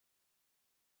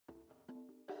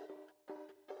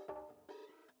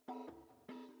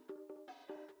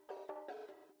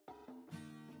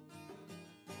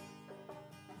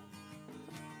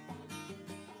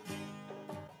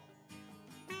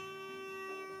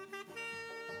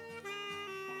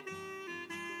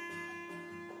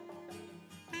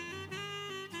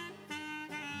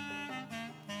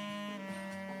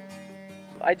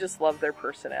I just love their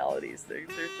personalities.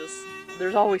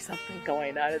 There's always something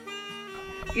going on.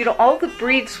 You know, all the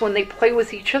breeds, when they play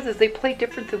with each other, they play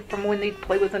different from when they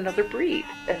play with another breed.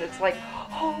 And it's like,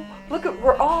 oh, look,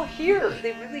 we're all here.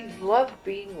 They really love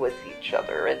being with each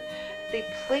other. And they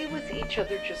play with each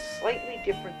other just slightly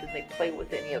different than they play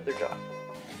with any other dog.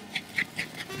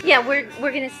 Yeah, we're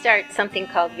going to start something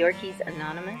called Yorkies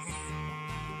Anonymous.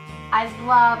 I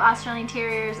love Australian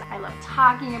Terriers. I love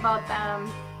talking about them.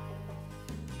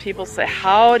 People say,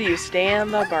 how do you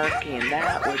stand the barking?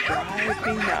 That would drive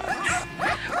me nuts.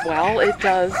 Well, it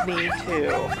does me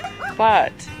too.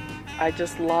 But I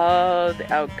just love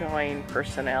the outgoing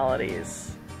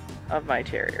personalities of my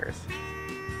terriers.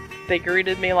 They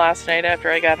greeted me last night after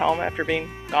I got home after being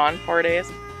gone 4 days.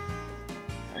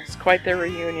 It was quite the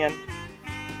reunion.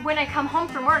 When I come home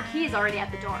from work, he's already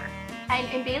at the door.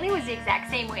 And Bailey was the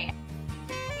exact same way.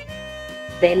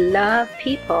 They love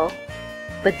people,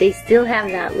 but they still have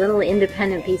that little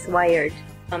independent piece wired.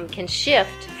 Can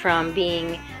shift from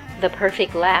being the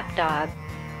perfect lap dog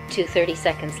to 30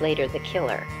 seconds later the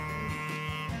killer.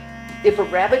 If a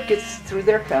rabbit gets through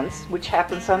their fence, which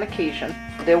happens on occasion,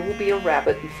 there will be a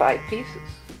rabbit in 5 pieces.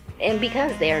 And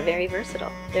because they are very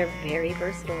versatile. They're very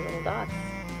versatile little dogs.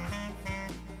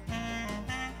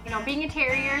 You know, being a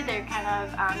terrier, they're kind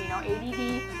of,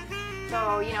 ADD.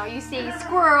 So, you see a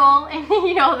squirrel in,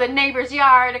 the neighbor's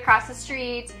yard across the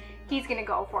street, he's gonna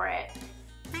go for it.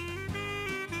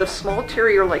 A small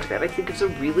terrier like that, I think, is a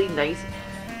really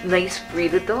nice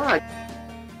breed of dog.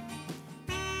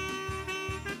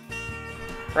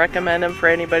 Recommend them for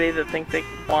anybody that think they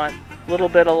want a little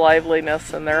bit of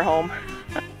liveliness in their home.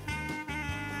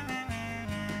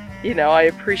 I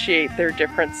appreciate their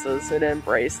differences and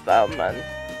embrace them, and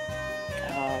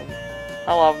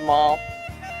I love them all.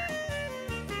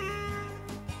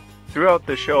 Throughout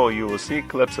the show, you will see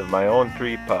clips of my own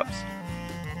 3 pups,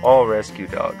 all rescue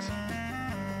dogs.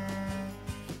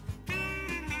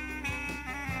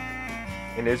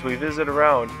 And as we visit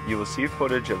around, you will see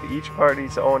footage of each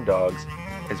party's own dogs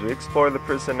as we explore the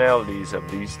personalities of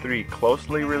these 3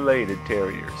 closely related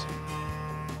terriers.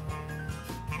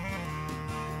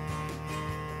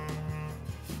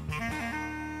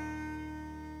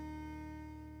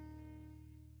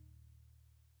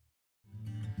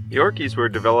 Yorkies were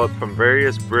developed from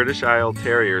various British Isle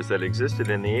Terriers that existed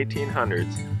in the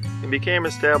 1800s and became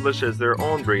established as their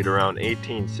own breed around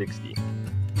 1860.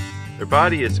 Their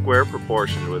body is square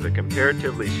proportioned with a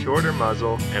comparatively shorter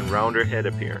muzzle and rounder head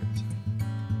appearance.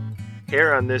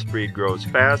 Hair on this breed grows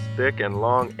fast, thick, and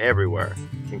long everywhere,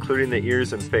 including the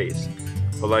ears and face.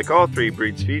 But like all 3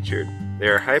 breeds featured, they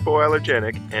are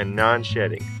hypoallergenic and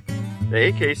non-shedding.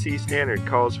 The AKC standard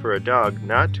calls for a dog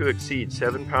not to exceed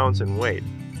 7 pounds in weight.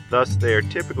 Thus, they are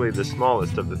typically the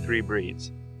smallest of the 3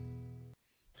 breeds.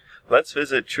 Let's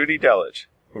visit Trudy Delich,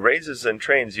 who raises and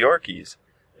trains Yorkies,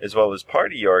 as well as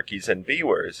party Yorkies and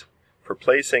Bewers, for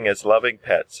placing as loving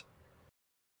pets.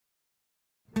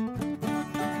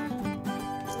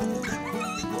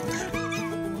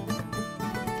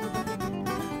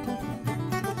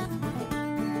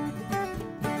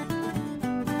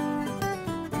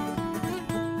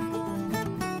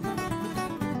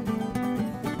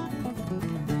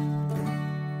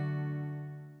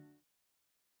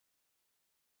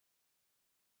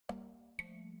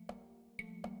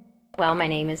 Well, my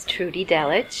name is Trudy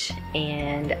Delich,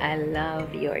 and I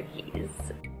love Yorkies.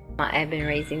 I've been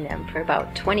raising them for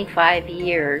about 25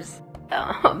 years.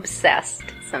 Obsessed,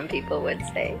 some people would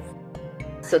say.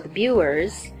 So the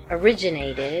Bewers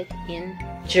originated in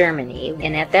Germany,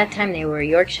 and at that time they were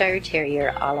Yorkshire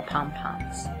Terrier a la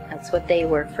pom-poms. That's what they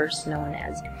were first known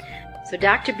as. So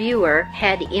Dr. Bewer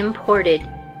had imported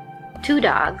 2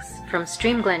 dogs from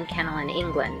Streamglen Kennel in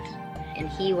England, and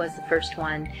he was the first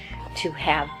one to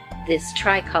have this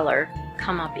tricolor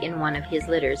come up in one of his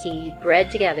litters. He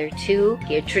bred together 2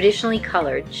 traditionally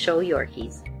colored show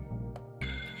Yorkies.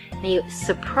 And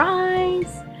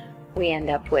surprise, we end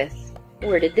up with,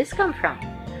 where did this come from?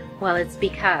 Well, it's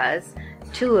because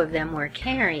 2 of them were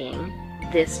carrying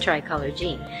this tricolor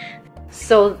gene.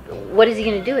 So what is he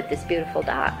going to do with this beautiful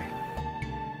dog?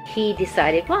 He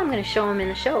decided, well, I'm going to show him in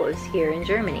the shows here in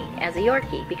Germany as a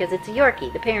Yorkie, because it's a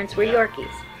Yorkie. The parents were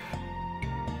Yorkies.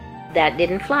 That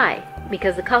didn't fly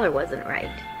because the color wasn't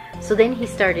right. So then he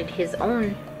started his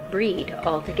own breed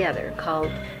altogether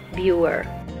called Bewer.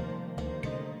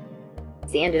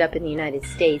 They ended up in the United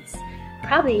States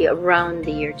probably around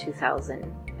the year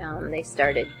 2000. They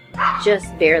started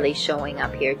just barely showing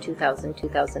up here, 2000,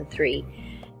 2003.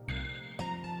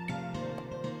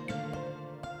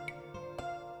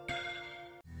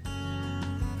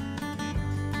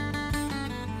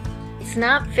 It's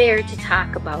not fair to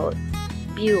talk about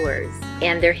viewers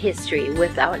and their history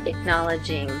without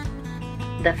acknowledging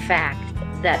the fact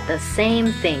that the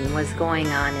same thing was going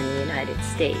on in the United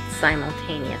States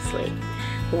simultaneously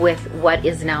with what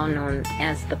is now known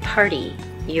as the Party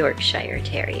Yorkshire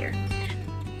Terrier.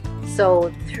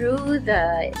 So through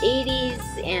the 80s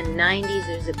and 90s,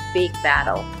 there's a big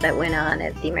battle that went on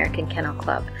at the American Kennel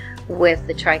Club with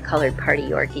the tricolored Party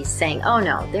Yorkies saying, oh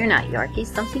no, they're not Yorkies,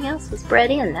 something else was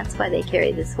bred in, that's why they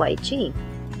carry this white gene.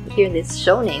 Here this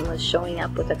show name was showing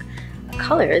up with a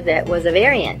color that was a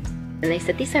variant. And they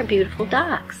said, these are beautiful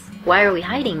dogs. Why are we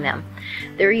hiding them?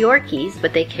 They're Yorkies,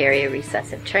 but they carry a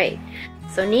recessive trait.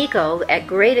 So Nico, at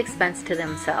great expense to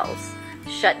themselves,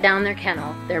 shut down their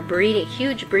kennel, their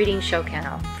huge breeding show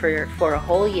kennel for a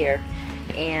whole year,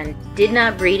 and did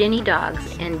not breed any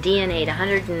dogs, and DNA'd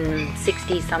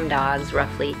 160 some dogs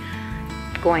roughly,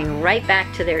 going right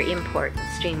back to their import in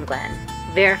Stream Glen,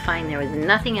 verifying there was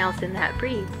nothing else in that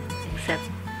breed except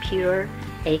pure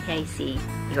AKC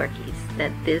Yorkies,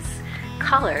 that this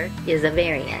color is a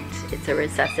variant. It's a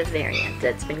recessive variant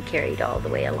that's been carried all the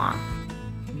way along.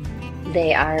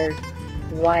 They are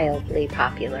wildly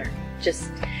popular. Just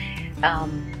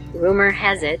rumor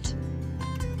has it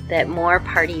that more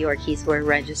Party Yorkies were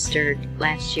registered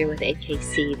last year with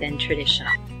AKC than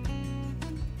traditional.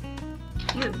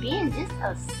 You're being just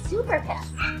a super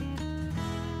pest.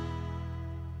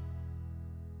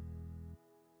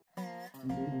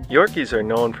 Yorkies are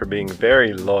known for being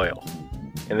very loyal,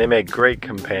 and they make great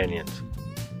companions.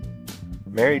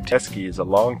 Mary Teskey is a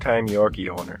longtime Yorkie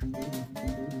owner,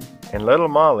 and little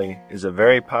Molly is a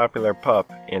very popular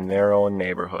pup in their own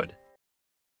neighborhood.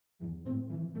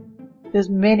 There's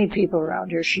many people around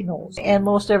here she knows, and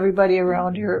most everybody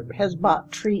around here has bought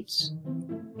treats.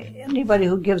 Anybody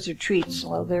who gives her treats,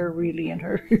 well, they're really in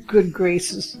her good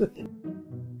graces.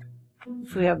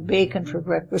 If we have bacon for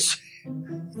breakfast,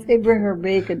 they bring her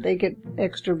bacon. They get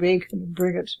extra bacon and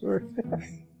bring it to her.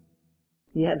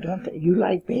 Yeah, don't they? You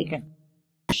like bacon.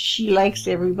 She likes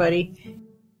everybody.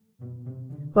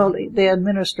 Well, the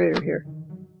administrator here,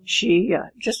 she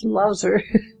just loves her.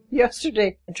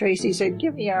 Yesterday, Tracy said,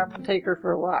 give me your arm and take her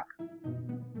for a walk.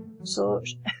 So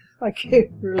I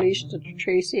gave her leash to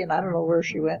Tracy, and I don't know where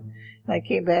she went. And I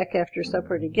came back after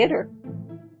supper to get her,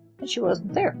 and she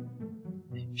wasn't there.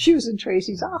 She was in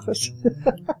Tracy's office.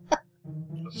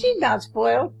 She's not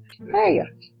spoiled, are you?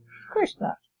 Of course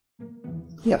not.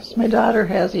 Yes, my daughter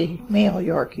has a male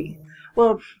Yorkie.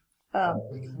 Well,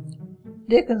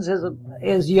 Dickens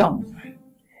is young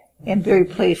and very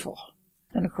playful,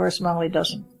 and of course Molly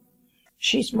doesn't.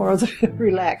 She's more the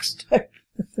relaxed type,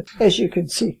 as you can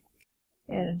see,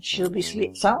 and she'll be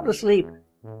sound asleep.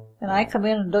 And I come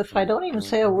in, and if I don't even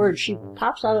say a word, she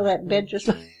pops out of that bed just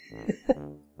like.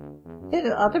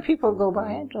 And other people go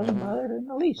by, and it doesn't bother her in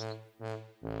the least.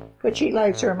 But she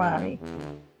likes her mommy.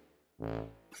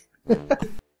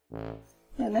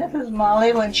 And that was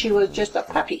Molly when she was just a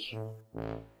puppy.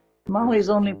 Molly's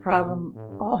only problem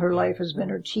all her life has been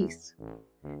her teeth.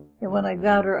 And when I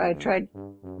got her, I tried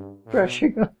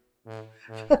brushing them.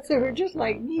 But they were just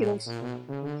like needles.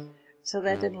 So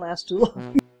that didn't last too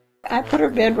long. I put her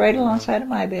bed right alongside of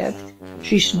my bed.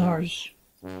 She snores.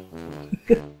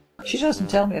 She doesn't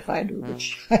tell me if I do, but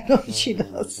I know she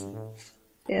does.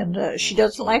 And she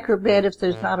doesn't like her bed if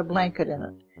there's not a blanket in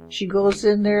it. She goes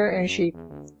in there and she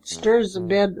stirs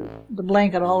the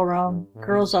blanket all around,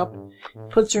 curls up,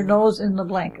 puts her nose in the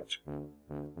blanket.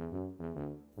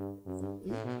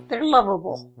 They're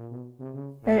lovable.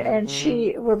 And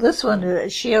this one,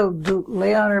 she'll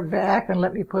lay on her back and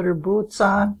let me put her boots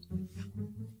on.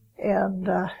 And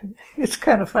it's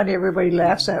kind of funny, everybody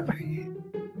laughs at me.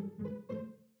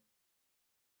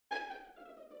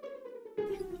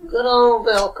 Good old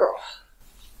Velcro.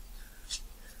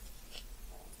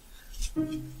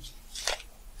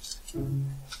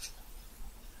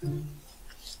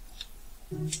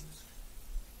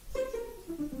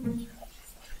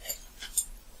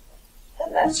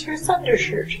 And that's her thunder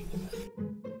shirt.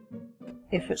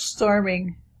 If it's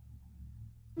storming,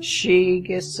 she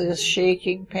gets this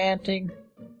shaking, panting,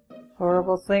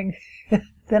 horrible thing.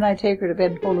 Then I take her to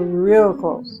bed and hold her real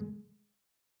close.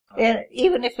 And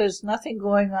even if there's nothing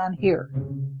going on here,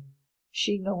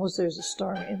 she knows there's a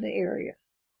storm in the area.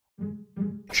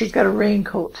 She's got a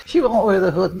raincoat. She won't wear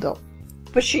the hood, though.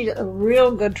 But she's a real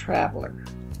good traveler.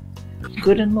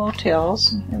 Good in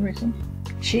motels and everything.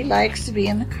 She likes to be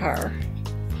in the car.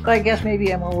 But I guess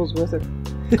maybe I'm always with her.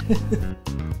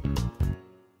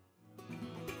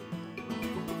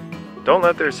 Don't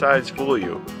let their size fool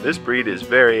you. This breed is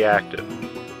very active,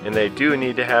 and they do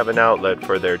need to have an outlet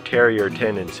for their terrier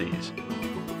tendencies.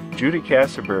 Judy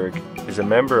Kasserberg is a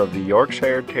member of the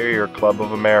Yorkshire Terrier Club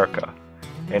of America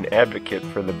and advocate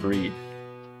for the breed.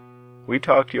 We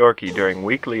talked Yorkie during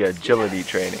weekly agility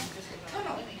training.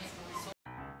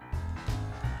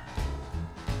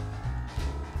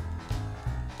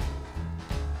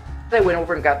 I went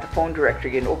over and got the phone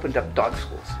directory and opened up dog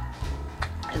schools.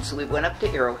 And so we went up to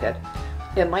Arrowhead,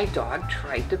 and my dog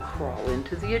tried to crawl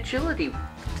into the agility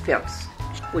fence,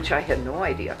 which I had no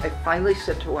idea. I finally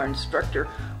said to our instructor,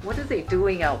 what are they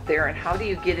doing out there and how do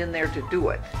you get in there to do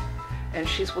it? And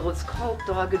she's, well, it's called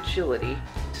dog agility.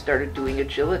 Started doing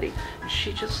agility, and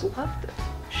she just loved it.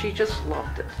 She just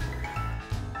loved it.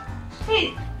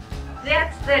 Hey,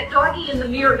 that doggy in the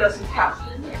mirror doesn't count.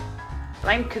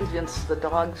 I'm convinced the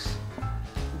dogs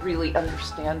really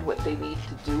understand what they need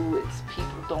to do. It's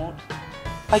people don't.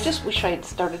 I just wish I had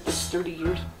started this 30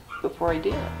 years before I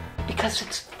did, because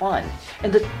it's fun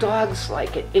and the dogs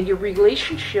like it, and your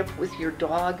relationship with your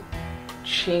dog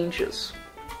changes.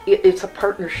 It's a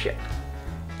partnership.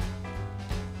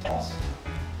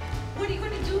 What are you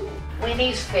going to do?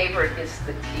 Winnie's favorite is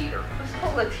the teeter. Let's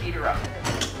pull the teeter up.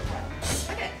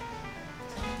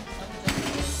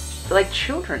 Like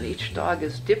children, each dog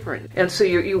is different, and so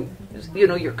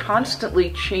you're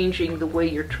constantly changing the way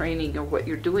you're training or what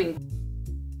you're doing.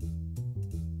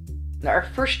 Our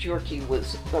first Yorkie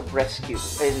was a rescue,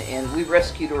 and we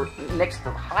rescued her next to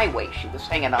the highway. She was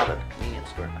hanging out at the convenience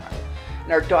store on the highway,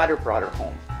 and our daughter brought her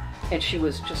home, and she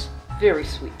was just a very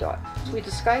sweet dog. So we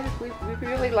decided we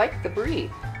really liked the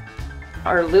breed.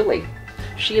 Our Lily,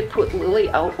 she had put Lily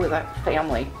out with our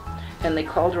family, and they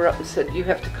called her up and said, you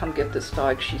have to come get this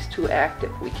dog. She's too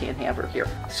active. We can't have her here.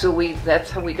 So that's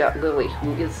how we got Lily,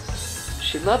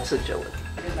 she loves agility.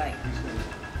 Good night.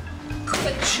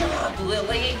 Good job,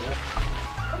 Lily.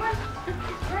 Come on.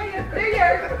 There you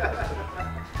are.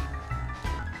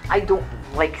 I don't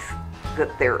like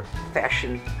that they're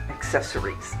fashion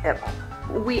accessories at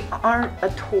all. We aren't a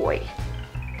toy.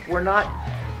 We're not,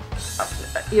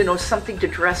 something to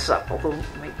dress up, although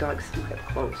my dogs do have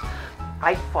clothes.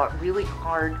 I fought really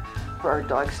hard for our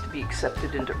dogs to be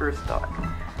accepted into Earth Dog.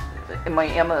 And my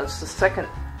Emma is the second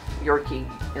Yorkie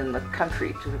in the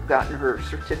country to have gotten her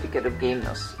certificate of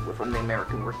gameness from the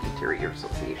American Working Terrier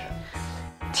Association.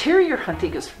 Terrier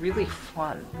hunting is really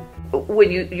fun.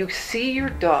 When you see your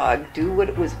dog do what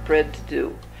it was bred to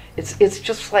do, it's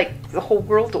just like the whole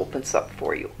world opens up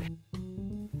for you.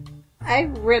 I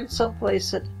read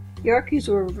someplace that Yorkies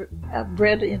were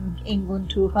bred in England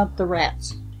to hunt the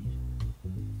rats.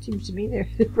 Seems to me the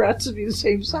rats would be the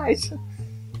same size.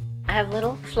 I have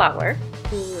little Flower,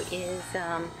 who is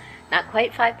not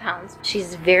quite 5 pounds.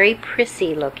 She's very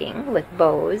prissy looking with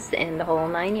bows and the whole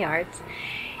 9 yards.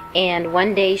 And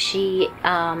one day she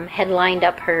had lined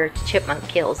up her chipmunk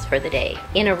kills for the day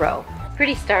in a row.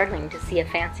 Pretty startling to see a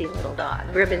fancy little dog,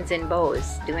 ribbons and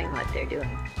bows, doing what they're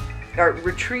doing. Our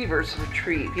retrievers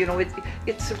retrieve.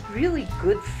 It's a really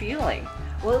good feeling.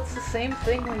 Well, it's the same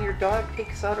thing when your dog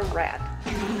takes out a rat.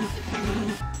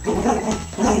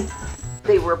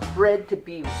 They were bred to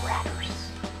be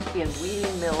ratters in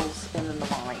weeding mills and in the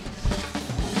mines.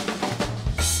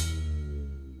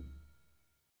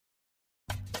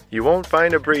 You won't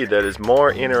find a breed that is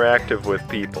more interactive with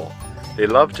people. They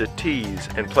love to tease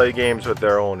and play games with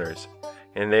their owners,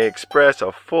 and they express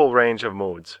a full range of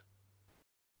moods.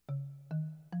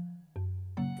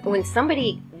 When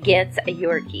somebody gets a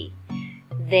Yorkie,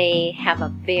 they have a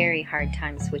very hard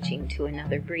time switching to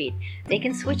another breed. They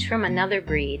can switch from another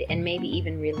breed and maybe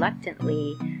even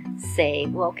reluctantly say,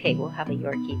 well, okay, we'll have a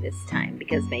Yorkie this time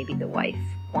because maybe the wife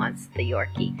wants the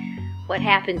Yorkie. What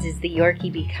happens is the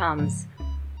Yorkie becomes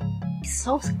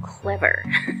so clever.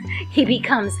 He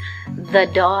becomes the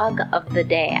dog of the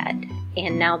dad,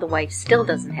 and now the wife still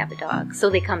doesn't have a dog, so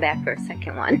they come back for a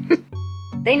second one.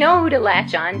 They know who to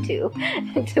latch on to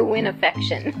win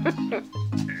affection.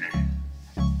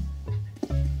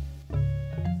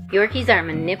 Yorkies are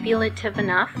manipulative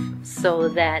enough so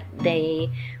that they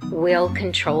will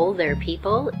control their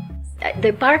people.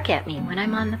 They bark at me when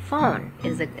I'm on the phone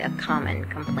is a common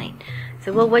complaint.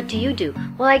 So, well, what do?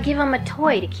 Well, I give them a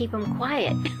toy to keep them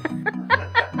quiet.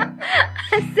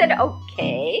 I said,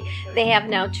 okay, they have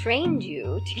now trained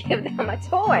you to give them a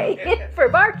toy for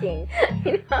barking.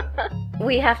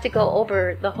 We have to go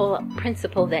over the whole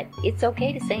principle that it's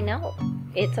okay to say no.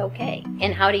 It's okay.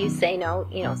 And how do you say no?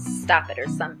 Stop it or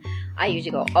I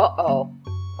usually go, uh-oh,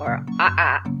 or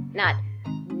not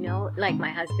no, like my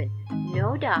husband,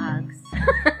 no dogs.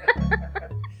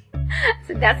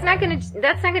 So that's not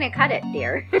gonna cut it,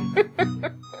 dear.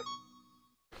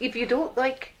 If you don't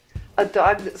like a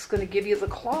dog that's going to give you the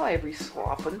claw every so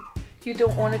often, you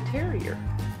don't want a terrier.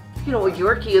 A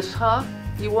Yorkie is,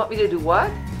 You want me to do what?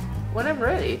 When I'm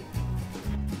ready.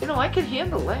 You know, I can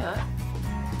handle that.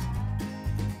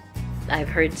 I've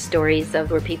heard stories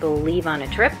of where people leave on a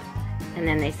trip and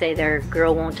then they say their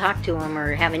girl won't talk to them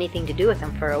or have anything to do with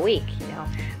them for a week, you know,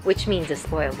 which means a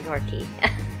spoiled Yorkie.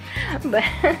 But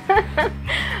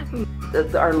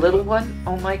our little one,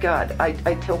 oh my God,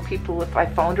 I tell people if I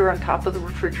found her on top of the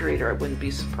refrigerator, I wouldn't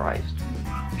be surprised.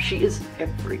 She is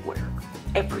everywhere,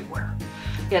 everywhere.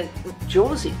 And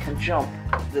Josie can jump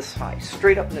this high,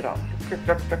 straight up and down.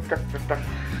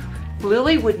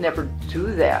 Lily would never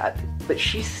do that, but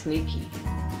she's sneaky.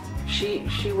 She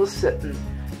will sit and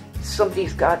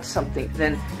somebody's got something.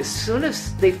 Then as soon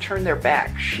as they've turned their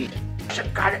back, she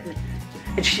got it.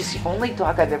 And she's the only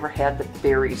dog I've ever had that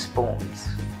buries bones.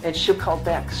 And she'll come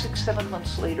back 6-7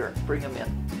 months later and bring them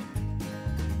in.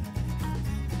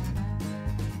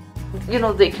 You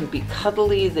know, they can be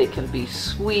cuddly, they can be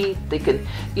sweet, they can,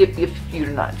 if you're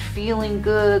not feeling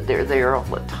good, they're there all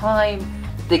the time.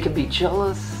 They can be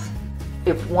jealous.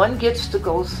 If one gets to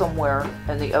go somewhere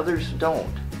and the others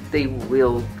don't, they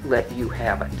will let you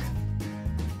have it.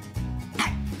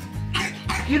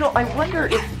 You know, I wonder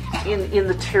if in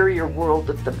the terrier world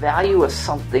that the value of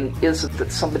something isn't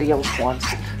that somebody else wants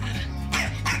it.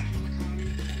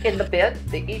 In the bed,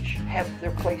 they each have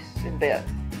their place in bed.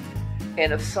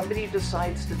 And if somebody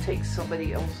decides to take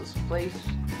somebody else's place,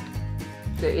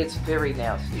 it's very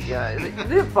nasty.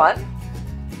 They're fun.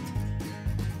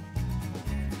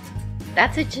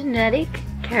 that's a genetic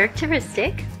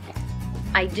characteristic.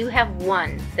 I do have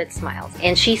one that smiles,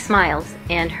 and she smiles,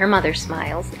 and her mother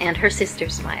smiles, and her sister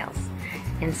smiles.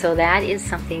 And so that is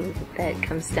something that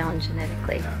comes down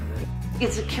genetically.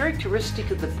 It's a characteristic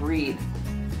of the breed.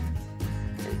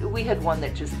 We had one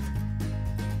that just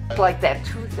like that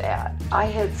tooth ad. I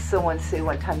had someone say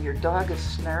one time, "Your dog is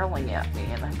snarling at me,"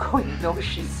 and I'm going, "No,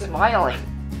 she's smiling."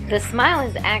 The smile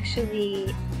is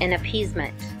actually an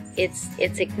appeasement. It's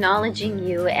acknowledging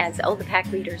you as, oh, the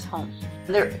pack leader's home.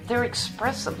 They're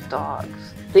expressive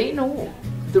dogs. They know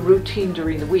the routine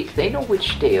during the week. They know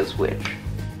which day is which.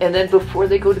 And then before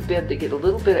they go to bed, they get a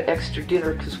little bit of extra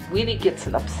dinner because Winnie gets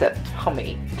an upset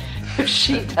tummy if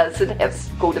she doesn't have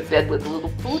to go to bed with a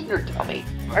little food in her tummy.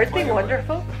 Aren't they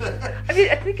wonderful? I mean,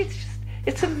 I think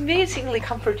it's amazingly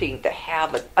comforting to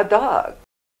have a dog.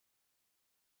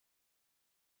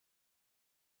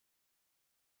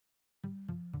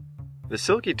 The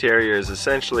Silky Terrier is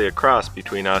essentially a cross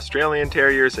between Australian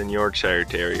Terriers and Yorkshire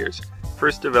Terriers,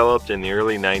 first developed in the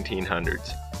early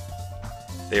 1900s.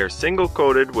 They are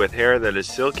single-coated with hair that is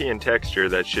silky in texture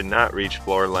that should not reach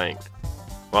floor length,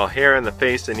 while hair in the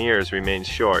face and ears remains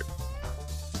short.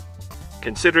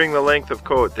 Considering the length of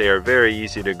coat, they are very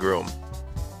easy to groom.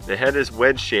 The head is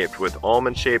wedge-shaped with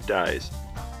almond-shaped eyes,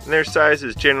 and their size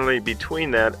is generally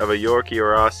between that of a Yorkie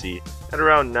or Aussie at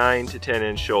around 9 to 10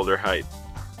 inch shoulder height,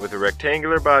 with a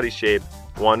rectangular body shape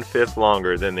 1/5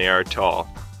 longer than they are tall.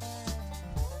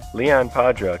 Leon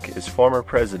Podruk is former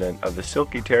president of the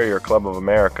Silky Terrier Club of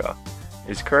America,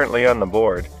 is currently on the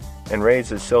board, and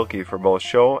raises Silky for both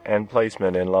show and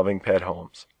placement in loving pet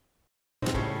homes.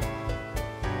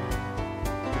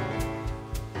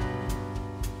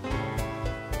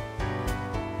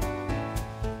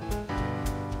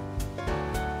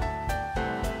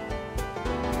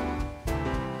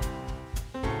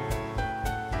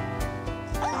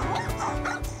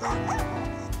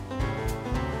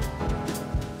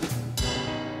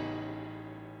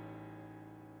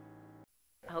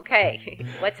 Okay,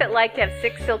 what's it like to have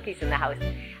 6 Silkies in the house?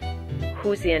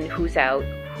 Who's in, who's out,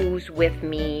 who's with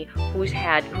me, who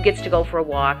gets to go for a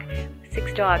walk?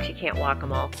 6 dogs, you can't walk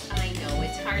them all. I know,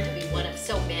 it's hard to be one of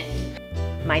so many.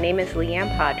 My name is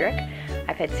Leanne Podruk.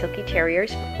 I've had Silky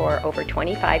Terriers for over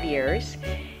 25 years.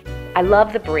 I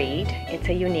love the breed. It's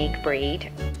a unique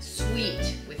breed.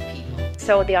 Sweet with people.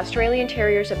 So the Australian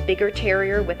Terrier is a bigger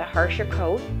terrier with a harsher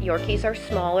coat. Yorkies are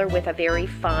smaller with a very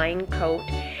fine coat.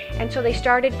 And so they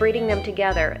started breeding them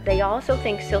together. They also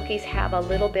think Silkies have a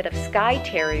little bit of Skye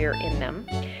Terrier in them.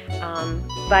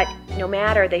 But no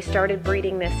matter, they started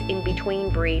breeding this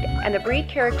in-between breed. And the breed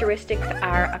characteristics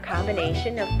are a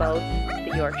combination of both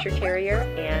the Yorkshire Terrier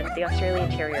and the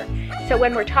Australian Terrier. So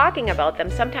when we're talking about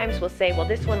them, sometimes we'll say, well,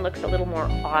 this one looks a little more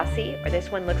Aussie, or this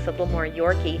one looks a little more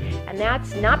Yorkie. And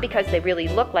that's not because they really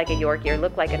look like a Yorkie or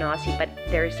look like an Aussie, but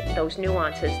there's those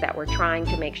nuances that we're trying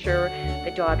to make sure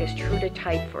the dog is true to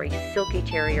type for a Silky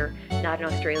Terrier, not an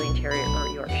Australian Terrier or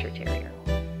a Yorkshire Terrier.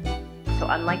 So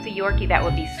unlike the Yorkie that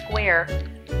would be square,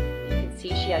 you can see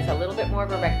she has a little bit more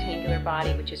of a rectangular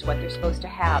body, which is what they're supposed to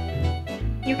have.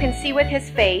 You can see with his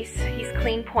face, he's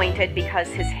clean pointed because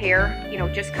his hair,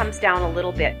 just comes down a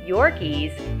little bit.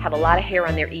 Yorkies have a lot of hair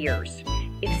on their ears.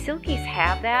 If Silkies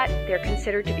have that, they're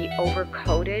considered to be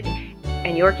over-coated,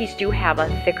 and Yorkies do have a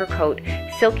thicker coat.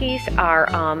 Silkies are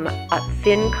a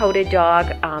thin-coated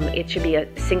dog. It should be a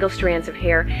single strands of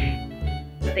hair.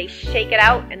 They shake it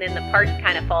out, and then the part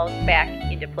kind of falls back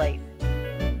into place.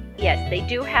 Yes, they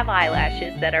do have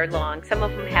eyelashes that are long. Some of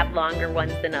them have longer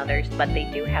ones than others, but they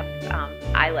do have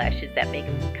eyelashes that make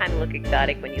them kind of look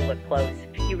exotic when you look close.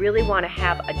 You really want to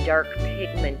have a dark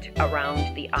pigment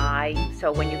around the eye,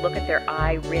 so when you look at their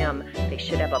eye rim, they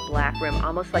should have a black rim,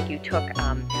 almost like you took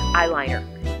eyeliner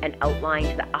and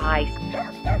outlined the eyes.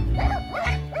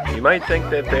 You might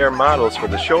think that they are models for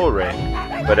the show ring,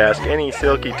 but ask any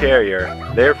Silky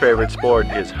Terrier, their favorite sport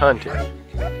is hunting.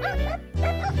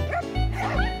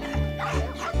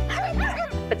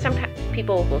 But sometimes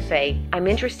people will say, I'm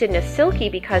interested in a Silky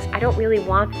because I don't really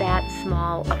want that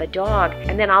small of a dog.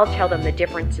 And then I'll tell them the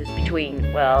differences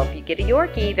between, well, if you get a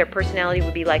Yorkie, their personality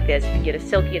would be like this. If you get a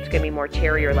Silky, it's going to be more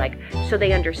Terrier-like. So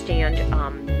they understand,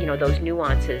 those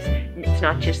nuances. It's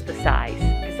not just the size.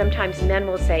 Because sometimes men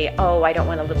will say, oh, I don't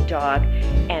want a little dog.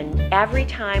 And every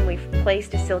time we've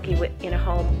placed a Silky in a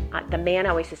home, the man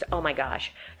always says, oh my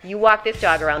gosh, you walk this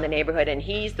dog around the neighborhood and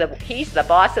he's the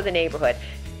boss of the neighborhood.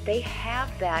 They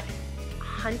have that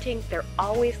hunting, they're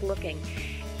always looking.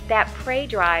 That prey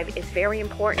drive is very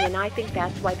important, and I think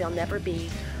that's why they'll never be,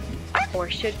 or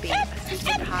should be, a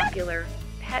super popular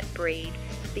pet breed,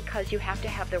 because you have to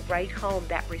have the right home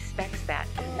that respects that.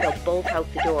 They'll bolt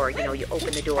out the door, you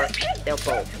open the door, they'll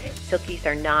bolt. Silkies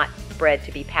are not bred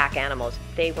to be pack animals.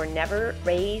 They were never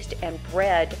raised and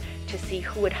bred to see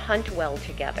who would hunt well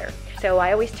together. So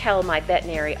I always tell my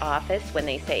veterinary office when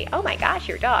they say, oh my gosh,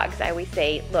 your dogs, I always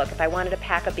say, look, if I wanted a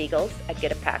pack of beagles, I'd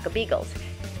get a pack of beagles.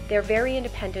 They're very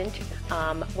independent.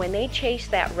 When they chase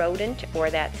that rodent or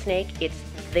that snake, it's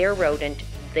their rodent,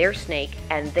 their snake,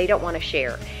 and they don't want to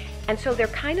share. And so they're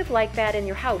kind of like that in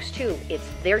your house too. It's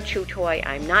their chew toy,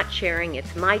 I'm not sharing,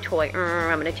 it's my toy,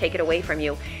 I'm going to take it away from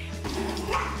you.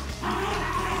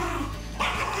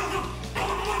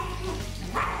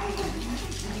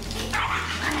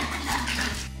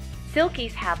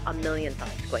 Silkies have a million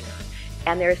thoughts going on,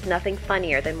 and there's nothing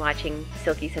funnier than watching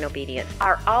Silkies in obedience.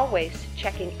 Are always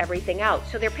checking everything out.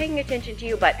 So they're paying attention to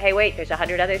you, but hey, wait, there's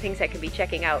 100 other things that could be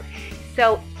checking out.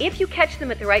 So if you catch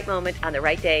them at the right moment on the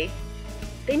right day,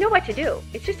 they know what to do.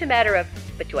 It's just a matter of,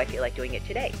 but do I feel like doing it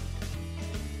today?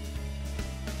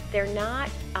 They're not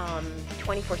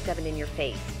 24/7 in your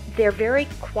face. They're very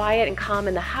quiet and calm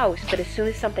in the house, but as soon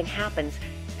as something happens,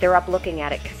 they're up looking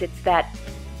at it, because it's that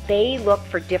they look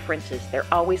for differences. They're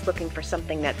always looking for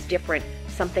something that's different,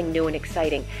 something new and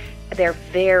exciting. They're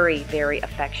very, very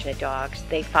affectionate dogs.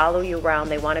 They follow you around.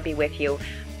 They want to be with you.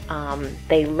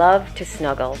 They love to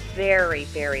snuggle. Very,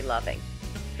 very loving.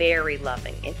 Very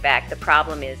loving. In fact, the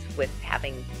problem is with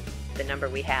having the number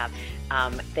we have,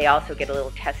 they also get a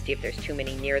little testy if there's too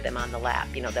many near them on the lap.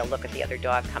 They'll look at the other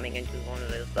dog coming into one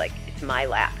of those like, it's my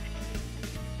lap.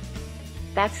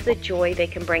 That's the joy they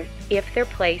can bring if they're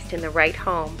placed in the right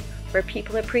home where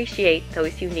people appreciate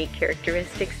those unique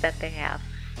characteristics that they have.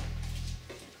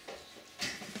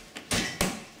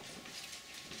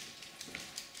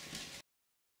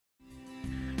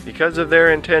 Because of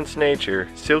their intense nature,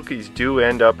 Silkies do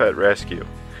end up at rescue,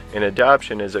 and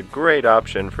adoption is a great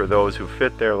option for those who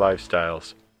fit their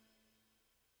lifestyles.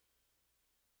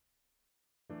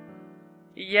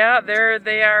 Yeah,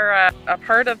 they are a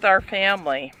part of our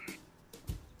family.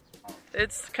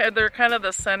 They're kind of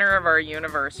the center of our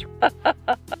universe.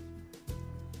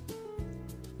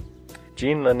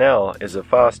 Jean Linnell is a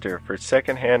foster for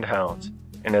second-hand hounds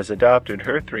and has adopted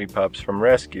her 3 pups from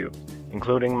rescue,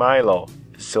 including Milo,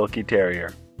 the Silky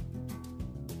Terrier.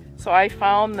 So I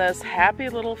found this happy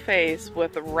little face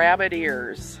with rabbit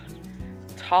ears.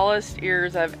 Tallest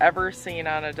ears I've ever seen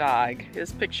on a dog.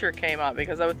 His picture came up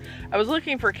because I was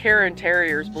looking for Karen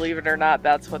Terriers, believe it or not,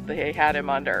 that's what they had him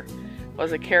under.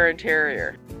 Was a Karen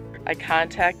Terrier. I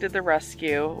contacted the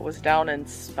rescue. It was down in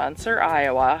Spencer,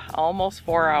 Iowa, almost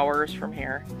 4 hours from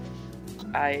here.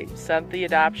 I sent the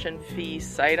adoption fee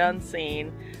sight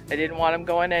unseen. I didn't want him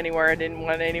going anywhere. I didn't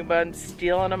want anyone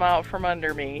stealing him out from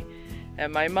under me.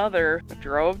 And my mother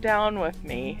drove down with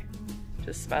me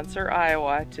to Spencer,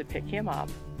 Iowa to pick him up.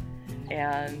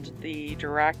 And the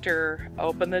director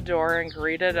opened the door and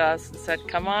greeted us and said,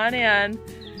 come on in.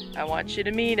 I want you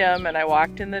to meet him. And I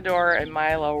walked in the door and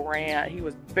Milo ran. He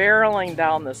was barreling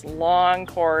down this long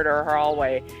corridor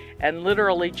hallway and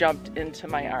literally jumped into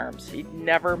my arms. He'd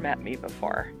never met me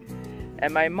before.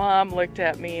 And my mom looked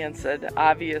at me and said,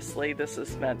 obviously this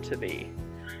is meant to be.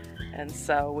 And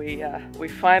so we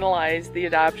finalized the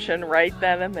adoption right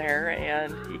then and there,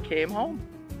 and he came home.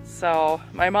 So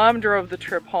my mom drove the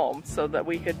trip home so that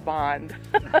we could bond.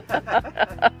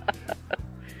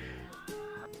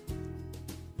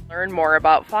 Learn more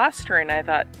about fostering. I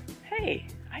thought, hey,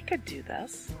 I could do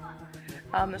this.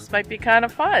 This might be kind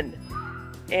of fun.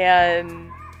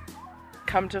 And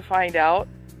come to find out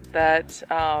that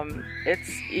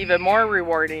it's even more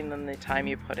rewarding than the time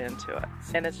you put into it.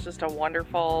 And it's just a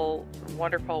wonderful,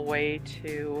 wonderful way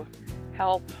to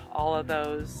help all of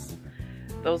those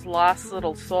lost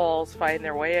little souls find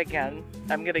their way again.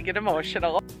 I'm gonna get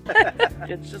emotional.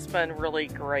 It's just been really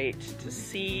great to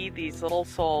see these little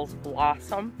souls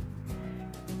blossom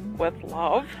with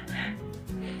love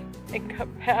and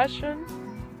compassion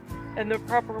and the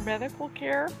proper medical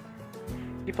care.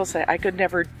 People say, I could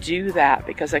never do that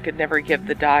because I could never give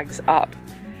the dogs up.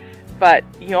 But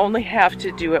you only have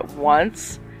to do it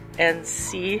once and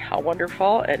see how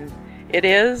wonderful and it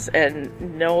is,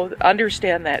 and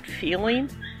understand that feeling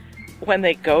when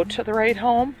they go to the right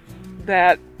home,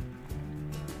 that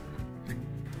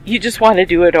you just want to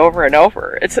do it over and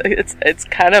over. It's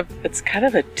kind of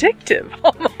addictive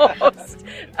almost.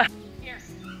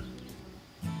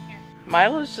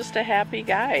 Milo's just a happy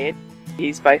guy.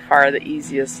 He's by far the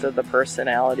easiest of the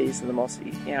personalities and the most,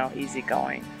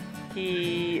 easygoing.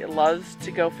 He loves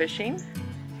to go fishing.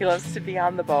 He loves to be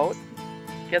on the boat.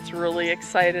 Gets really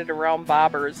excited around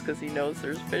bobbers because he knows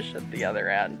there's fish at the other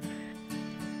end.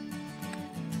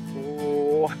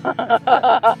 Ooh.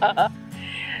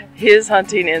 His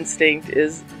hunting instinct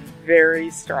is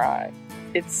very strong.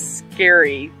 It's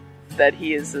scary that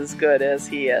he is as good as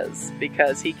he is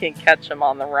because he can catch them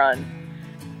on the run.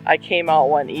 I came out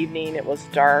one evening, it was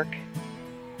dark,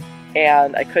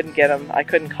 and I couldn't get him. I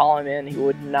couldn't call him in. He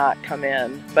would not come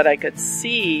in. But I could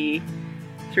see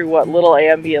through what little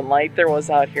ambient light there was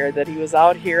out here that he was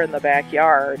out here in the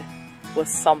backyard with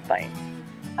something.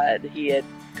 He had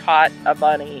caught a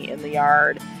bunny in the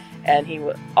yard, and he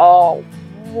was, whoa,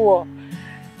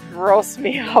 grossed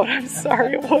me out. I'm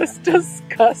sorry, it was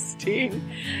disgusting.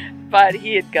 But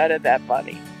he had gutted that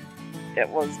bunny. It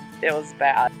was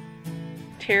bad.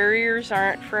 Terriers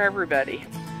aren't for everybody.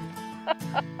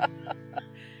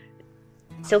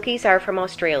 Silkies are from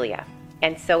Australia,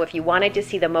 and so if you wanted to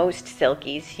see the most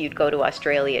Silkies, you'd go to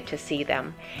Australia to see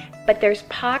them. But there's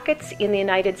pockets in the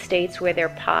United States where they're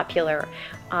popular.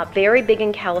 Very big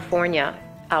in California,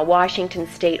 Washington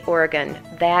State, Oregon,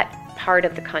 that part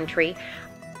of the country.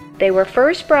 They were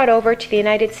first brought over to the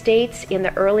United States in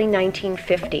the early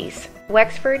 1950s.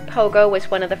 Wexford Pogo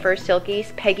was one of the first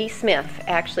Silkies. Peggy Smith,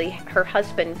 actually, her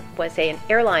husband was an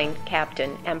airline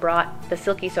captain and brought the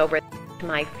Silkies over.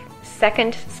 My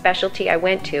second specialty I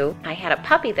went to, I had a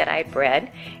puppy that I bred,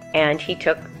 and he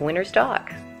took winner's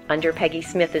dog under Peggy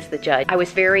Smith as the judge. I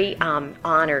was very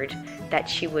honored that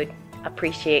she would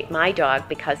appreciate my dog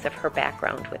because of her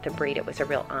background with the breed. It was a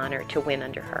real honor to win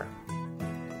under her.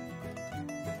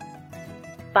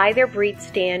 By their breed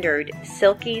standard,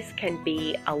 Silkies can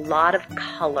be a lot of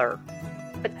color,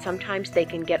 but sometimes they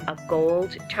can get a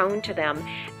gold tone to them,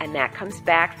 and that comes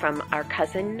back from our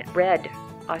cousin red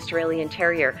Australian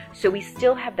Terrier. So we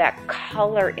still have that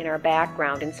color in our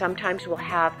background, and sometimes we'll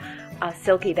have a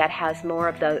Silky that has more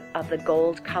of the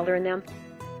gold color in them.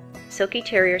 Silky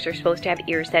Terriers are supposed to have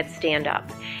ears that stand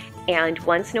up, and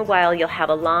once in a while you'll have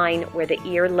a line where the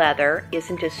ear leather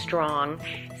isn't as strong,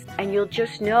 and you'll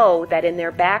just know that in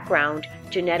their background,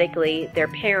 genetically, their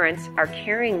parents are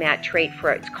carrying that trait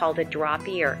for it's called a drop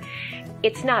ear.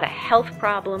 It's not a health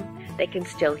problem. They can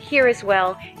still hear as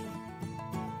well.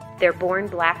 They're born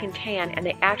black and tan, and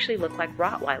they actually look like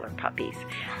Rottweiler puppies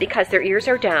because their ears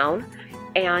are down,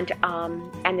 and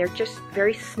they're just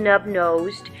very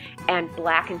snub-nosed and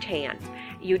black and tan.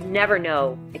 You'd never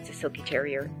know it's a Silky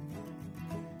Terrier.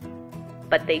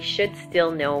 But they should still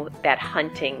know that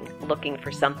hunting, looking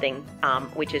for something,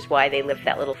 which is why they lift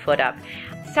that little foot up.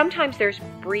 Sometimes there's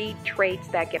breed traits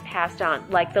that get passed on,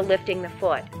 like the lifting the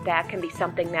foot. That can be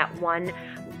something that one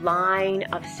line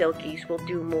of Silkies will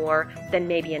do more than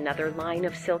maybe another line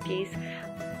of Silkies.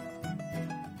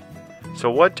 So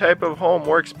what type of home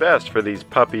works best for these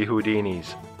puppy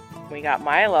Houdinis? We got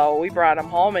Milo, we brought him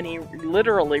home, and he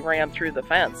literally ran through the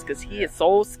fence because he is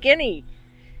so skinny.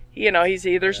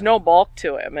 There's no bulk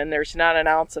to him, and there's not an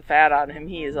ounce of fat on him.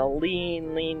 He is a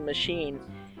lean machine,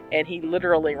 and he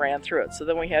literally ran through it. So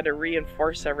then we had to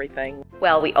reinforce everything.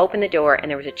 Well, we opened the door, and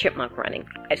there was a chipmunk running.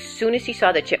 As soon as he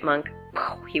saw the chipmunk,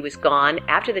 he was gone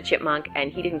after the chipmunk,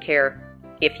 and he didn't care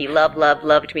if he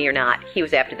loved me or not. He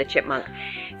was after the chipmunk.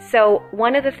 So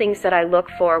one of the things that I look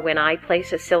for when I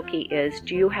place a Silky is,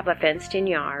 do you have a fenced-in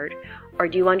yard, or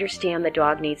do you understand the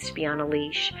dog needs to be on a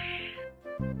leash?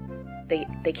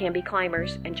 they can be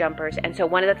climbers and jumpers. And so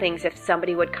one of the things, if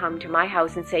somebody would come to my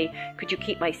house and say, could you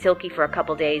keep my Silky for a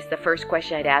couple days, the first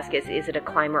question I'd ask is it a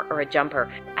climber or a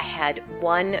jumper? I had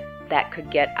one that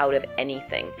could get out of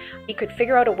anything. He could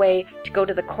figure out a way to go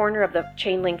to the corner of the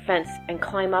chain link fence and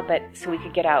climb up it so he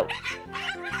could get out.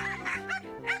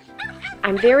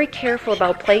 I'm very careful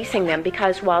about placing them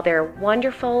because while they're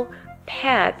wonderful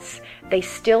pets, they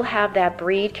still have that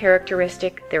breed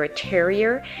characteristic. They're a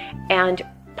terrier, and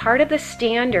part of the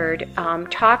standard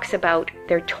talks about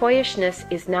their toyishness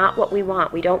is not what we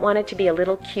want. We don't want it to be a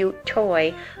little cute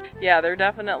toy. Yeah, they're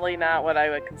definitely not what I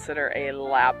would consider a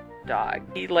lap dog.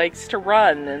 He likes to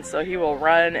run, and so he will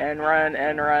run and run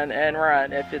and run and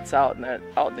run. If it's out in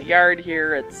the yard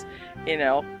here, it's, you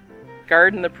know,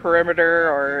 guarding the perimeter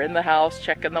or in the house,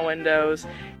 checking the windows.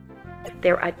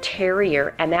 They're a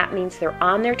terrier, and that means they're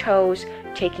on their toes,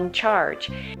 taking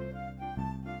charge.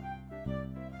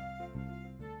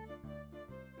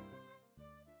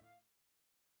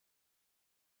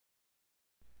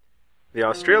 The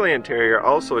Australian Terrier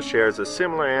also shares a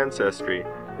similar ancestry,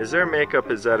 as their makeup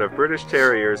is that of British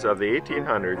Terriers of the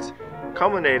 1800s,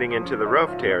 culminating into the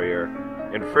Rough Terrier,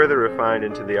 and further refined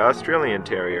into the Australian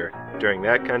Terrier during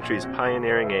that country's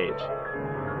pioneering age.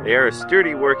 They are a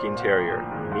sturdy working terrier,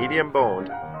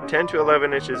 medium-boned, 10 to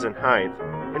 11 inches in height,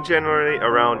 and generally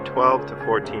around 12 to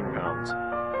 14 pounds.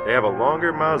 They have a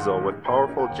longer muzzle with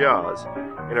powerful jaws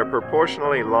and a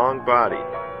proportionally long body.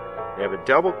 They have a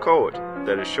double coat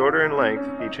that is shorter in length,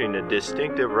 featuring a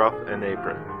distinctive ruff and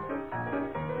apron.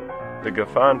 The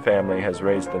Gaffon family has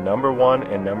raised the #1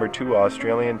 and #2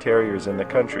 Australian Terriers in the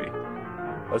country.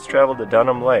 Let's travel to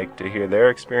Dunham Lake to hear their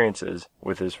experiences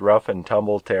with this rough and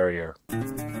tumble terrier.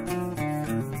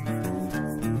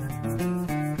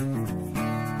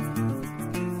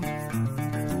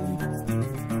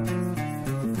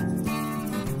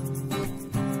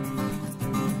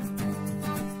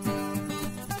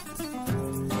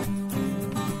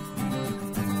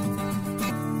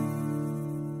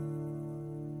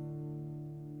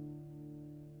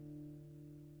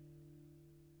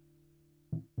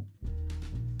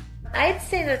 I'd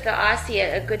say that the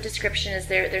Aussie, a good description is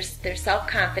they're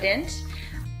self-confident,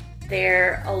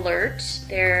 they're alert,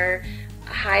 they're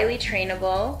highly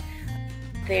trainable,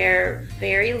 they're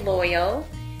very loyal,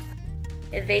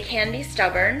 they can be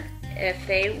stubborn. If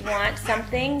they want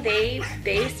something, they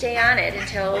stay on it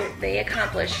until they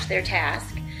accomplish their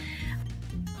task.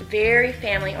 Very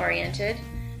family-oriented.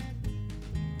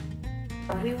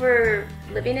 We were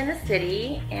living in the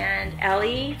city, and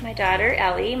Ellie, my daughter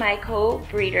Ellie, my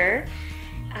co-breeder,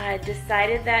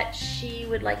 decided that she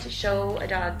would like to show a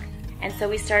dog. And so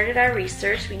we started our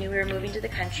research. We knew we were moving to the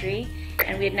country,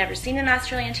 and we had never seen an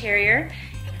Australian Terrier.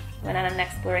 Went on an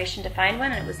exploration to find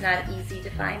one, and it was not easy to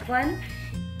find one.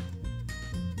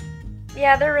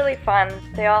 Yeah, they're really fun.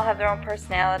 They all have their own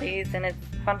personalities, and it's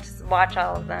fun to watch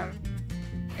all of them.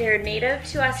 They're native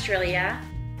to Australia.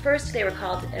 First, they were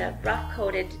called a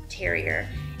rough-coated terrier.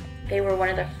 They were one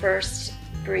of the first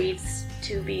breeds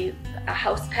to be a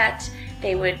house pet.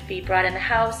 They would be brought in the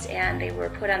house, and they were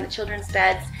put on the children's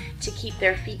beds to keep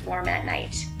their feet warm at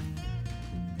night.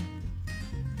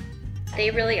 They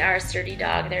really are a sturdy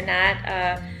dog. They're not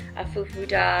a foo-foo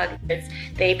dog.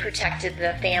 They protected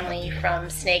the family from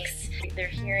snakes. Their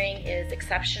hearing is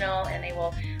exceptional, and they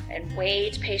will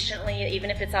wait patiently,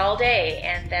 even if it's all day,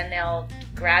 and then they'll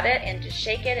grab it and just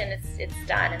shake it, and it's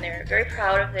done. And they're very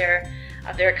proud of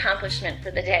their accomplishment for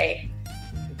the day.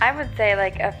 I would say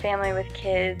like a family with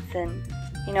kids, and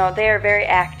you know, they are very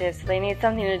active, so they need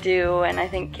something to do, and I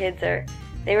think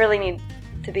they really need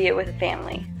to be with a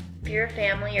family. If you're a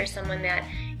family or someone that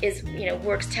is, you know,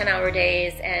 works 10-hour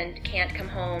days and can't come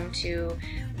home to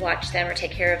watch them or take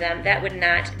care of them, that would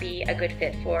not be a good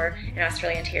fit for an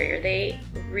Australian Terrier. They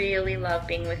really love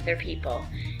being with their people.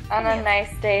 On a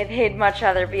nice day, they'd much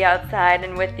rather be outside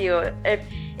and with you.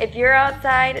 If you're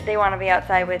outside, they want to be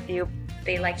outside with you.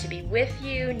 They like to be with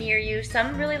you, near you.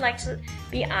 Some really like to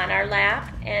be on our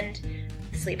lap and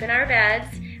sleep in our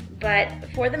beds, but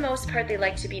for the most part, they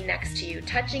like to be next to you,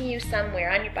 touching you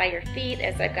somewhere by your feet,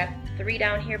 as I've got 3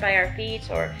 down here by our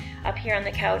feet, or up here on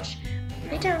the couch.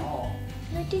 They don't.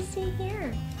 What do you see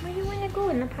here? Where do you want to go,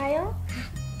 in the pile?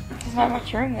 There's not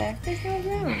much room there. There's no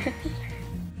room.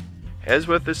 As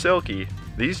with the Silky,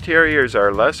 these terriers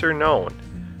are lesser known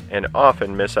and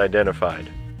often misidentified.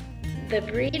 The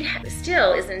breed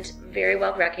still isn't very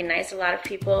well recognized. A lot of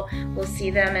people will see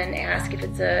them and ask if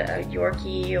it's a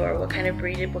Yorkie or what kind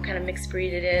of mixed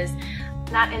breed it is.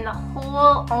 Not in the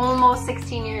whole almost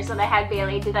 16 years that I had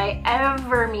Bailey did I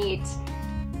ever meet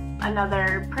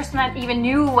another person that even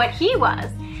knew what he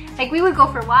was. Like, we would go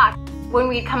for walks. When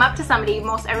we'd come up to somebody,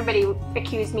 most everybody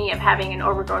accused me of having an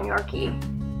overgrown Yorkie.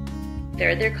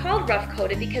 They're called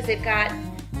rough-coated because they've got,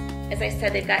 as I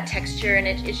said, they've got texture, and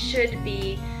it should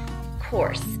be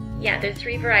coarse. Yeah, there's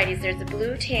 3 varieties. There's a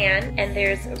blue tan, and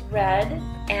there's a red,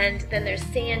 and then there's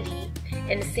sandy,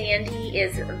 and sandy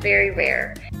is very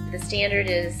rare. The standard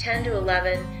is 10 to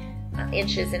 11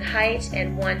 inches in height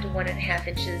and 1 to 1.5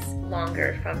 inches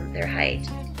longer from their height.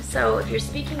 So if you're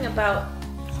speaking about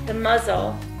the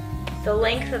muzzle, the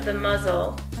length of the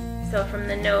muzzle, so from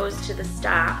the nose to the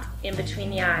stop in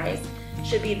between the eyes,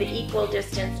 should be the equal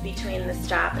distance between the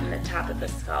stop and the top of the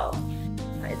skull.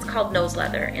 It's called nose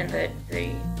leather, and the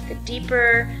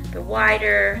deeper, the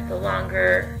wider, the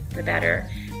longer, the better.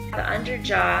 The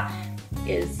underjaw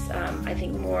is, I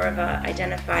think, more of an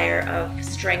identifier of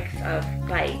strength of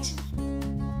bite.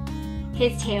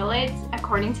 His taillids,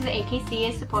 according to the AKC,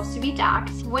 is supposed to be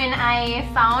docked. When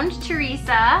I found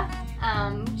Teresa,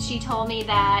 she told me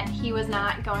that he was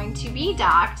not going to be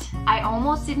docked. I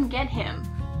almost didn't get him.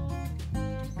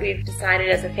 We've decided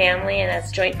as a family and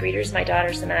as joint breeders, my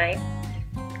daughters and I,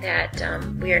 that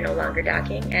we are no longer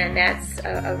docking, and that's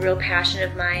a real passion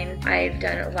of mine. I've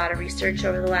done a lot of research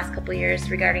over the last couple of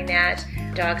years regarding that.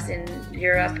 Dogs in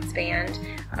Europe banned.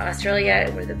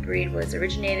 Australia, where the breed was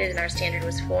originated and our standard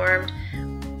was formed,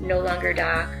 no longer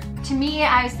dock. To me,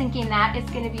 I was thinking that is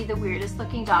going to be the weirdest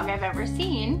looking dog I've ever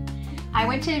seen. I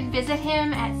went to visit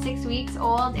him at 6 weeks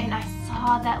old, and I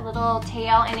saw that little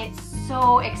tail, and it's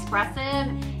so expressive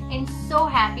and so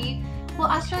happy. Well,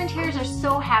 Australian Terriers are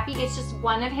so happy. It's just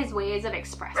one of his ways of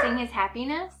expressing his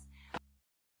happiness.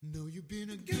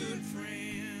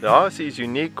 The Aussies'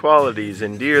 unique qualities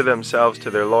endear themselves to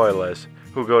their loyalists,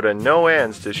 who go to no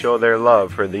ends to show their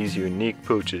love for these unique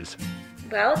pooches.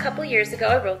 Well, a couple years ago,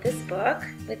 I wrote this book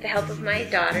with the help of my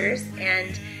daughters,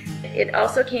 and it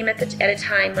also came at a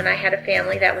time when I had a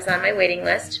family that was on my waiting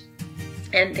list,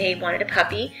 and they wanted a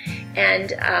puppy.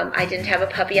 And I didn't have a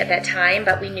puppy at that time,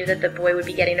 but we knew that the boy would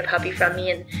be getting a puppy from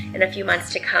me in a few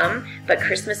months to come. But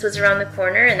Christmas was around the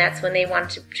corner, and that's when they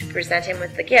wanted to present him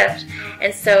with the gift.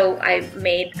 And so I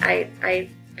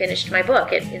finished my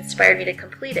book. It inspired me to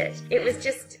complete it. It was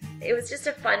just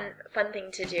a fun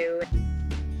thing to do.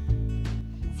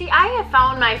 See, I have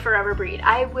found my forever breed.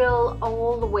 I will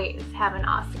always have an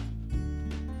Aussie.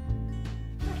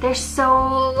 They're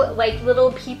so like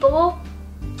little people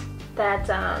that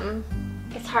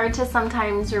it's hard to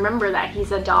sometimes remember that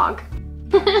he's a dog.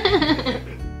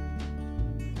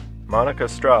 Monica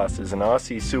Strauss is an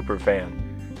Aussie superfan,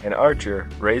 and Archer,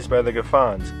 raised by the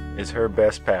Gaffons, is her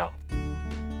best pal.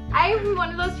 I'm one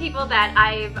of those people that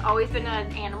I've always been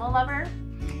an animal lover,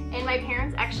 and my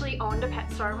parents actually owned a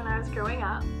pet store when I was growing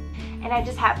up. And I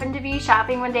just happened to be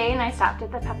shopping one day, and I stopped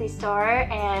at the puppy store,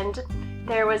 and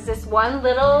there was this one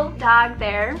little dog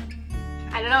there.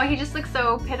 I don't know, he just looked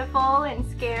so pitiful and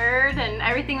scared and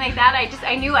everything like that.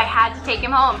 I knew I had to take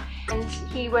him home. And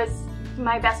he was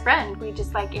my best friend. We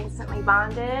just like instantly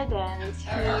bonded, and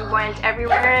he went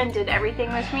everywhere and did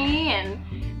everything with me. And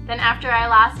then after I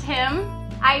lost him,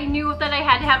 I knew that I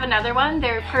had to have another one.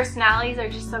 Their personalities are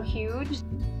just so huge.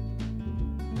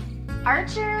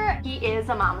 Archer, he is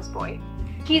a mama's boy.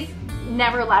 He's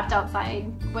never left outside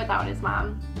without his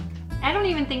mom. I don't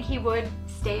even think he would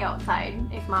stay outside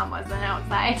if mom wasn't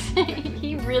outside.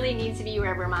 He really needs to be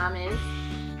wherever mom is.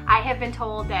 I have been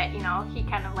told that, you know, he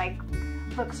kind of like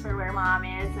looks for where mom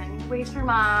is and waits for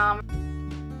mom.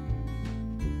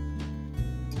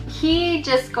 He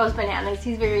just goes bananas.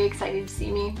 He's very excited to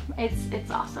see me.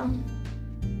 It's awesome.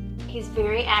 He's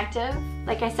very active.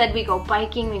 Like I said, we go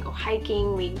biking, we go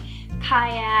hiking, we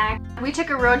kayak. We took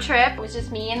a road trip. It was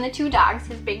just me and the 2 dogs,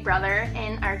 his big brother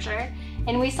and Archer.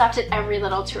 And we stopped at every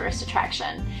little tourist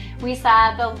attraction. We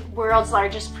saw the world's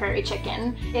largest prairie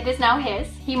chicken. It is now his.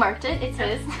 He marked it. It's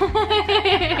his.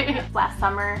 Last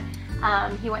summer,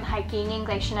 he went hiking in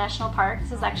Glacier National Park.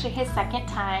 This is actually his 2nd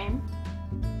time.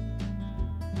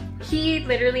 He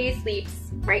literally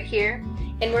sleeps right here,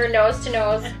 and we're nose to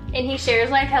nose, and he shares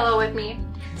my pillow with me.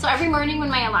 So every morning when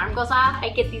my alarm goes off, I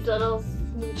get these little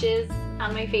smooches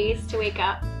on my face to wake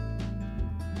up.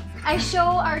 I show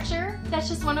Archer. That's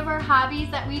just one of our hobbies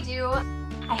that we do.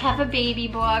 I have a baby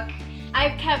book.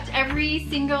 I've kept every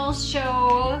single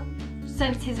show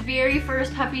since his very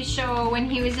first puppy show when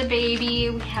he was a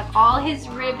baby. We have all his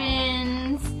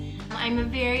ribbons. I'm a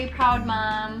very proud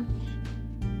mom.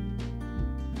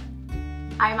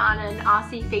 I'm on an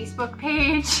Aussie Facebook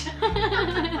page.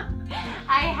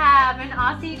 I have an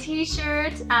Aussie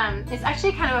t-shirt. It's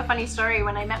actually kind of a funny story.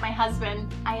 When I met my husband,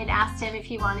 I had asked him if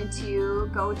he wanted to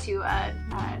go to a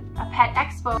pet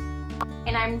expo.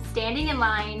 And I'm standing in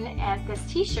line at this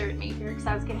t-shirt maker because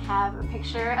I was going to have a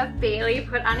picture of Bailey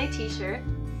put on a t-shirt.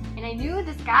 And I knew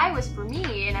this guy was for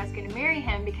me and I was going to marry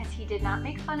him because he did not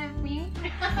make fun of me.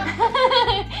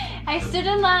 I stood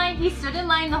in line, he stood in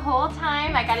line the whole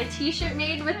time. I got a t-shirt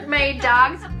made with my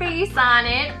dog's face on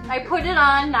it. I put it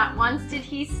on, not once did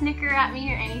he snicker at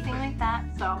me or anything like that.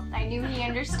 So I knew he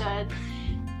understood.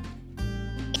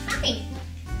 Hi.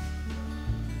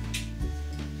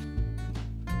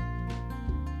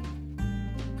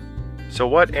 So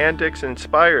what antics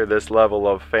inspire this level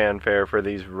of fanfare for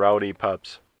these rowdy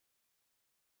pups?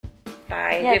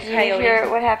 Yeah, did you hear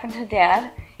what happened to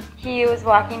Dad? He was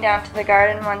walking down to the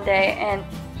garden one day and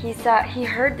he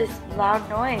heard this loud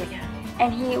noise.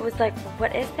 And he was like,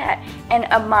 what is that? And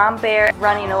a mom bear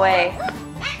running away.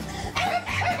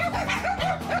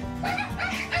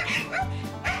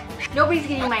 Nobody's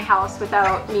getting in my house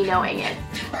without me knowing it.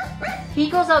 He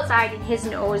goes outside and his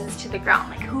nose is to the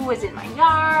ground, like who was in my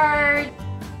yard?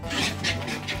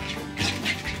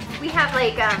 We have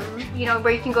like, you know,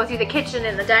 where you can go through the kitchen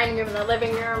and the dining room and the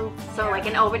living room, so like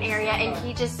an open area, and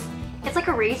he just, it's like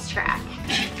a racetrack.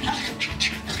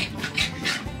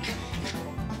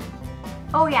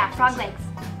 Oh yeah, frog legs.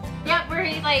 Yep, where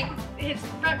he like, his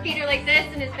front feet are like this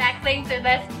and his back legs are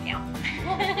this.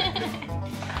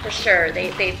 For sure,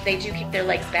 they do keep their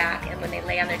legs back, and when they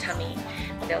lay on their tummy,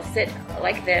 they'll sit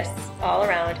like this all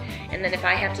around, and then if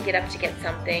I have to get up to get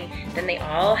something, then they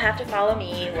all have to follow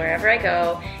me wherever I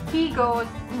go. He goes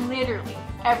literally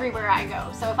everywhere I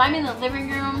go. So if I'm in the living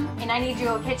room and I need to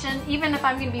go to the kitchen, even if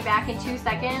I'm going to be back in 2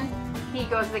 seconds, he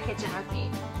goes to the kitchen with me.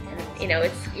 And, you know,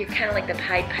 you're kind of like the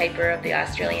Pied Piper of the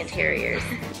Australian Terriers.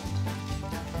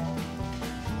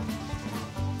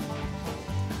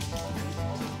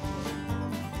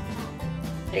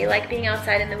 They like being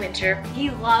outside in the winter. He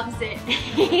loves it.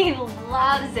 He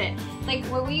loves it. Like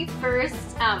when we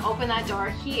first open that door,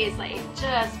 he is like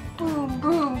just boom,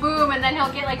 boom, boom, and then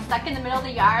he'll get like stuck in the middle of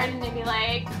the yard and they'd be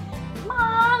like,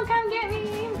 Mom, come get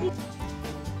me.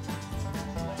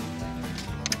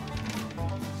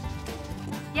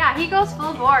 Yeah, he goes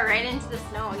full bore right into the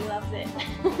snow. He loves it.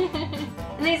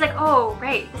 And then he's like, oh,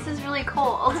 right, this is really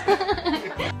cold.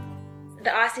 The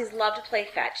Aussies love to play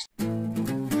fetch.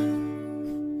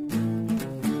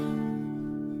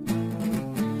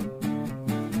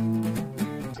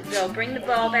 They'll bring the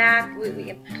ball back, we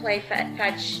can play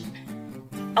fetch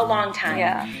a long time.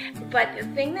 Yeah. But the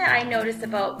thing that I notice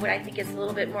about what I think is a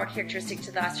little bit more characteristic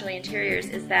to the Australian Terriers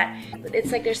is that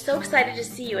it's like they're so excited to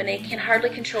see you and they can hardly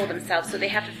control themselves, so they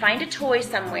have to find a toy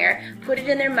somewhere, put it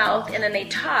in their mouth, and then they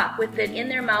talk with it in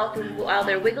their mouth while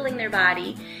they're wiggling their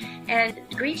body and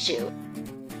greet you.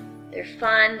 They're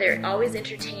fun, they're always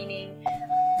entertaining.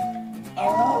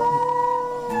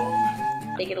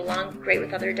 They get along great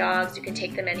with other dogs. You can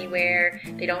take them anywhere.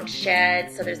 They don't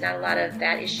shed, so there's not a lot of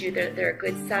that issue. They're a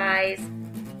good size.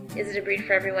 Is it a breed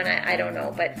for everyone? I don't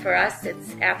know, but for us,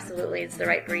 it's the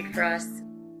right breed for us.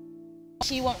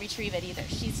 She won't retrieve it either.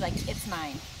 She's like, it's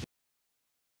mine.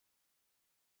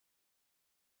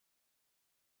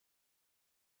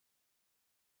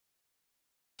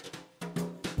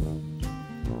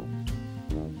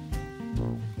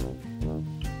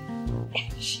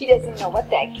 She doesn't know what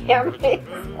that camera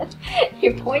is.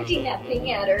 You're pointing that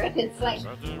thing at her and it's like,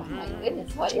 oh my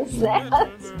goodness, what is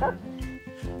that?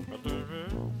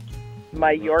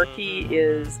 My Yorkie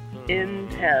is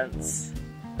intense,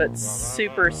 but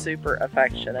super, super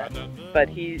affectionate. But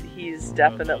he's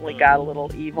definitely got a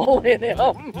little evil in him.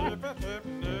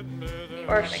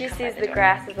 Or if she sees the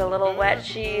grass is a little wet,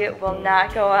 she will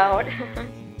not go out.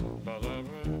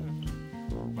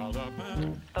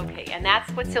 Okay, and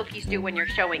that's what Silkies do when you're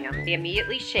showing them. They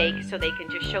immediately shake so they can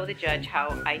just show the judge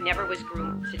how I never was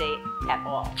groomed today at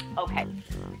all. Okay.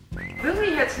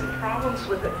 Lily had some problems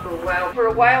with it for a while. For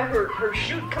a while, her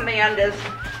shoot command is,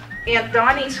 Aunt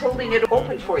Donnie's holding it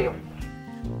open for you.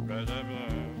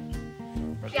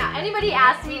 Yeah, anybody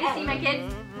asks me to see my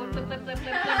kids, flip, flip, flip, flip, flip,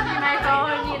 flip through my